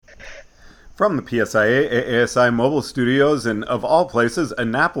From the PSIA ASI mobile studios and of all places,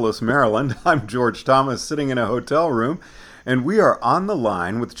 Annapolis, Maryland, I'm George Thomas sitting in a hotel room, and we are on the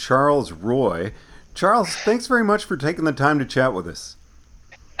line with Charles Roy. Charles, thanks very much for taking the time to chat with us.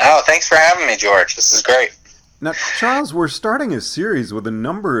 Oh, thanks for having me, George. This is great. Now, Charles, we're starting a series with a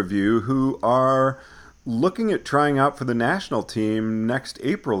number of you who are looking at trying out for the national team next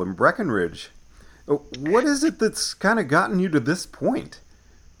April in Breckenridge. What is it that's kind of gotten you to this point?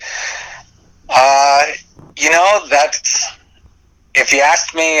 That's, if you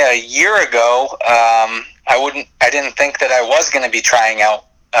asked me a year ago, I didn't think that I was going to be trying out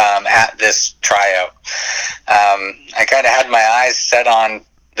at this tryout. I kind of had my eyes set on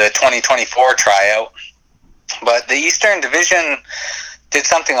the 2024 tryout, but the Eastern Division did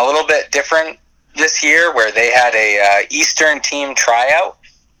something a little bit different this year where they had a Eastern team tryout,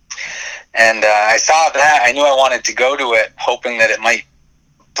 and I saw that. I knew I wanted to go to it, hoping that it might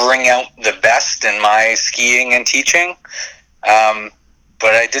bring out the best in my skiing and teaching,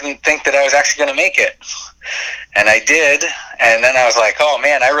 but I didn't think that I was actually going to make it, and I did. And then I was like, oh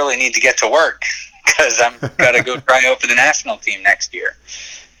man, I really need to get to work because I'm got to go try out for the national team next year.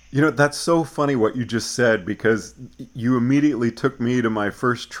 You know, that's so funny what you just said, because you immediately took me to my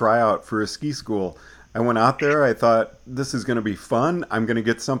first tryout for a ski school. I went out there, I thought, this is going to be fun, I'm going to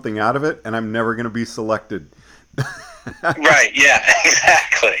get something out of it, and I'm never going to be selected. Right, yeah,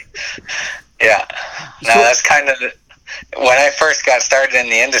 exactly. Yeah. No, that's kind of, when I first got started in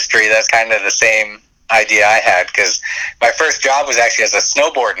the industry, that's kind of the same idea I had, because my first job was actually as a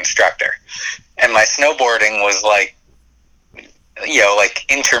snowboard instructor, and my snowboarding was like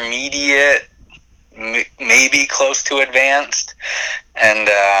intermediate, maybe close to advanced, and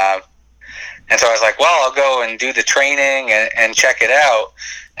so I was like, well, I'll go and do the training and check it out,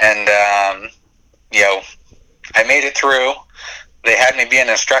 and I made it through. They had me be an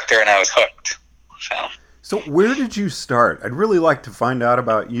instructor, and I was hooked. So where did you start? I'd really like to find out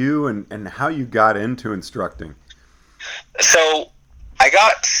about you and how you got into instructing. So I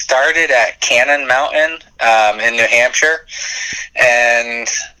got started at Cannon Mountain in New Hampshire, and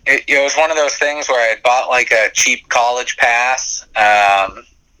it was one of those things where I had bought like a cheap college pass,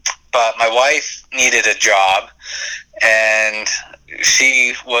 but my wife needed a job, and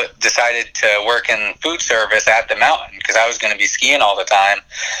she decided to work in food service at the mountain because I was going to be skiing all the time.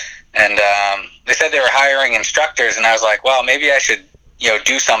 And they said they were hiring instructors, and I was like, well, maybe I should,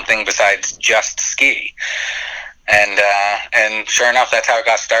 do something besides just ski. And sure enough, that's how it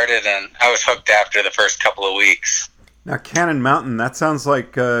got started, and I was hooked after the first couple of weeks. Now, Cannon Mountain, that sounds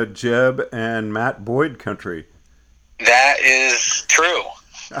like Jeb and Matt Boyd country. That is true.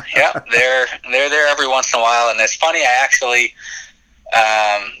 Yep, they're there every once in a while, and it's funny. I actually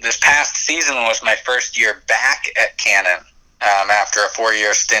this past season was my first year back at Cannon after a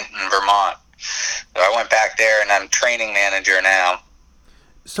 4-year stint in Vermont. So I went back there, and I'm training manager now.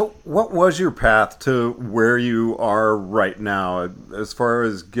 So what was your path to where you are right now as far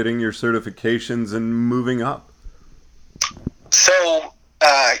as getting your certifications and moving up? So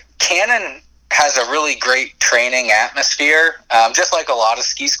Cannon has a really great training atmosphere, just like a lot of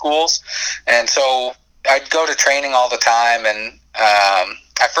ski schools. And so I'd go to training all the time, and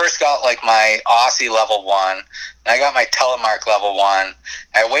I first got like my Aussie level 1, and I got my Telemark level 1.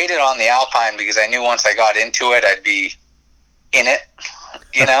 I waited on the Alpine because I knew once I got into it, I'd be in it,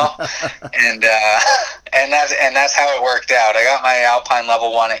 and that's how it worked out. I got my Alpine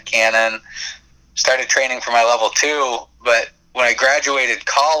level 1 at Cannon, started training for my level 2, but when I graduated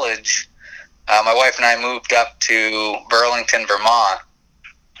college, my wife and I moved up to Burlington, Vermont,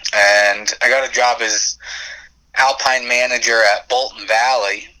 and I got a job as Alpine manager at Bolton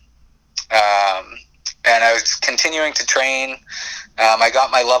Valley, and I was continuing to train. I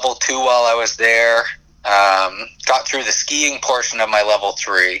got my level 2 while I was there, got through the skiing portion of my level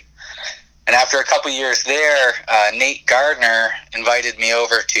 3, and after a couple years there, Nate Gardner invited me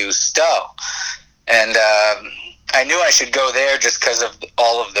over to Stowe, and I knew I should go there just because of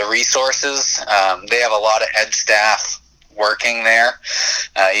all of the resources. They have a lot of ed staff working there.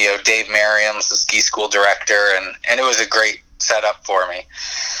 Dave Merriam's the ski school director, and it was a great setup for me.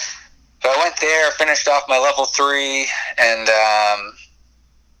 So I went there, finished off my level 3, and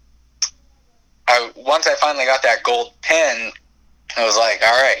once I finally got that gold pin, I was like,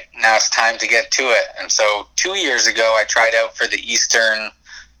 all right, now it's time to get to it. And so 2 years ago, I tried out for the Eastern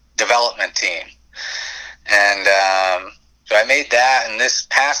development team. And so I made that, and this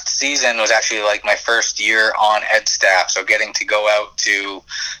past season was actually like my first year on ed staff, so getting to go out to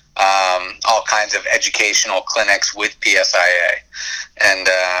all kinds of educational clinics with PSIA. And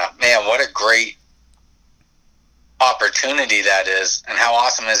man, what a great opportunity that is, and how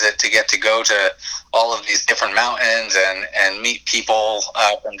awesome is it to get to go to all of these different mountains and meet people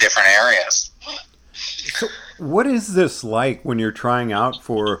from different areas. So what is this like when you're trying out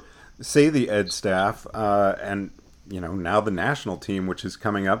for, say, the Ed staff and now the national team, which is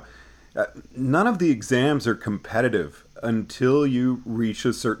coming up? None of the exams are competitive until you reach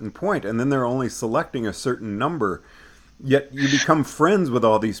a certain point, and then they're only selecting a certain number. Yet you become friends with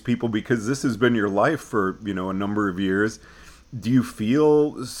all these people because this has been your life for, a number of years. Do you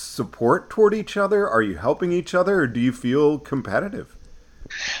feel support toward each other? Are you helping each other, or do you feel competitive?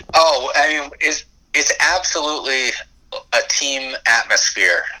 Oh, I mean, it's absolutely a team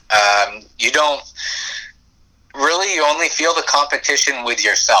atmosphere. You only feel the competition with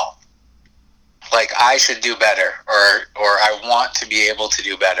yourself. Like, I should do better, or I want to be able to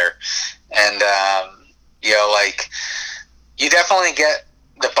do better. And, you definitely get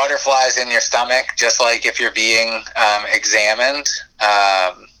the butterflies in your stomach, just like if you're being examined.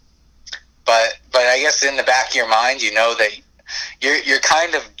 But I guess in the back of your mind, you know that you're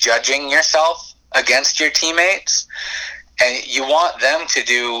kind of judging yourself against your teammates, and you want them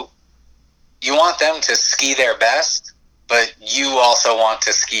to ski their best, but you also want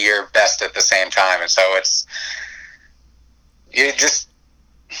to ski your best at the same time. And so I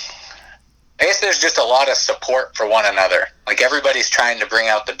guess there's just a lot of support for one another. Like, everybody's trying to bring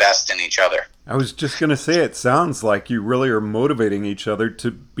out the best in each other. I was just going to say, it sounds like you really are motivating each other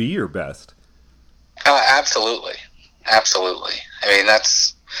to be your best. Absolutely. Absolutely. I mean,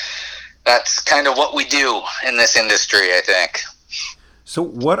 that's kind of what we do in this industry, I think. So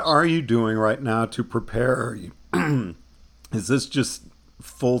what are you doing right now to prepare? Is this just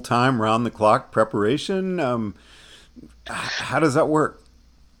full-time, round-the-clock preparation? How does that work?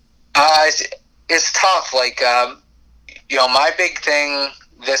 It's tough. Like, my big thing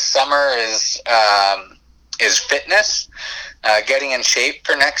this summer is fitness, getting in shape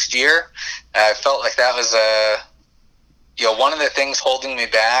for next year. I felt like that was one of the things holding me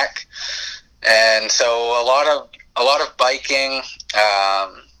back, and so a lot of biking.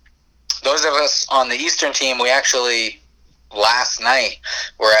 Those of us on the Eastern team, we actually last night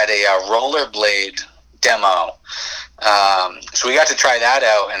were at a rollerblade demo. So we got to try that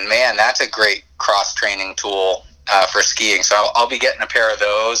out, and man, that's a great cross-training tool for skiing. So I'll be getting a pair of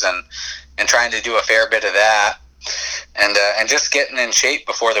those and trying to do a fair bit of that, and just getting in shape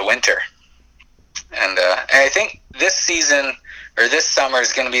before the winter. And I think this season, or this summer,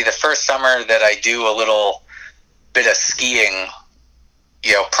 is going to be the first summer that I do a little bit of skiing,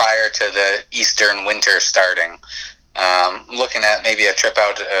 prior to the Eastern winter starting. Looking at maybe a trip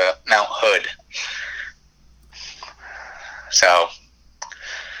out to Mount Hood. So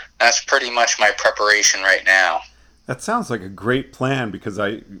that's pretty much my preparation right now. That sounds like a great plan, because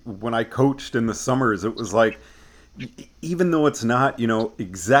when I coached in the summers, it was like, even though it's not,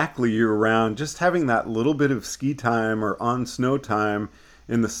 exactly year-round, just having that little bit of ski time or on snow time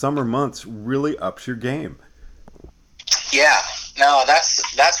in the summer months really ups your game. Yeah, no,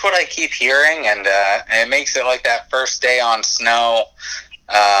 that's what I keep hearing, and it makes it like that first day on snow.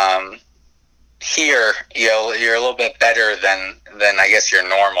 Here, you're a little bit better than I guess you're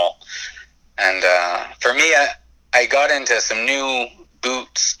normal. And for me, I got into some new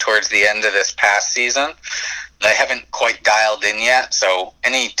boots towards the end of this past season that I haven't quite dialed in yet. So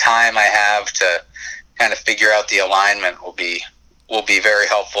any time I have to kind of figure out the alignment will be very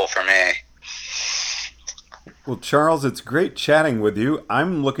helpful for me. Well, Charles, it's great chatting with you.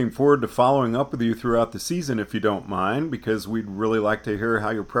 I'm looking forward to following up with you throughout the season, if you don't mind, because we'd really like to hear how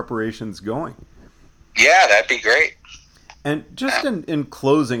your preparation's going. Yeah, that'd be great. And just in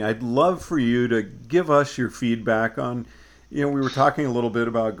closing, I'd love for you to give us your feedback on, we were talking a little bit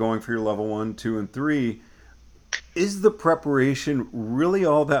about going for your level 1, 2, and 3. Is the preparation really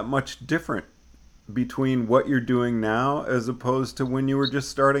all that much different between what you're doing now as opposed to when you were just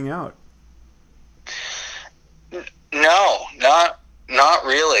starting out? No, not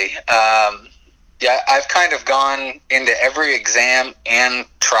really. I've kind of gone into every exam and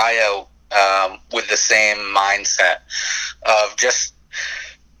tryout with the same mindset of just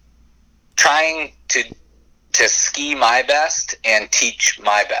trying to ski my best and teach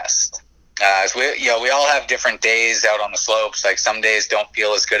my best. As we all have different days out on the slopes. Like, some days don't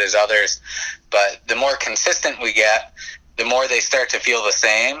feel as good as others, but the more consistent we get, the more they start to feel the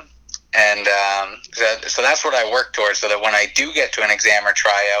same. And so that's what I work towards, so that when I do get to an exam or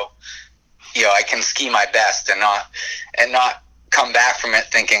tryout, I can ski my best and not come back from it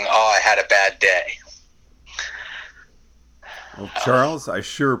thinking, oh, I had a bad day. Well, Charles, I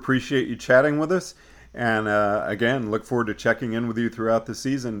sure appreciate you chatting with us. And again, look forward to checking in with you throughout the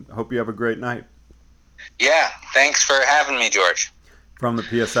season. Hope you have a great night. Yeah, thanks for having me, George. From the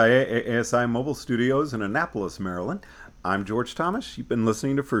PSIA ASI Mobile Studios in Annapolis, Maryland, I'm George Thomas. You've been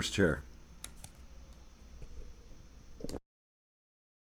listening to First Chair.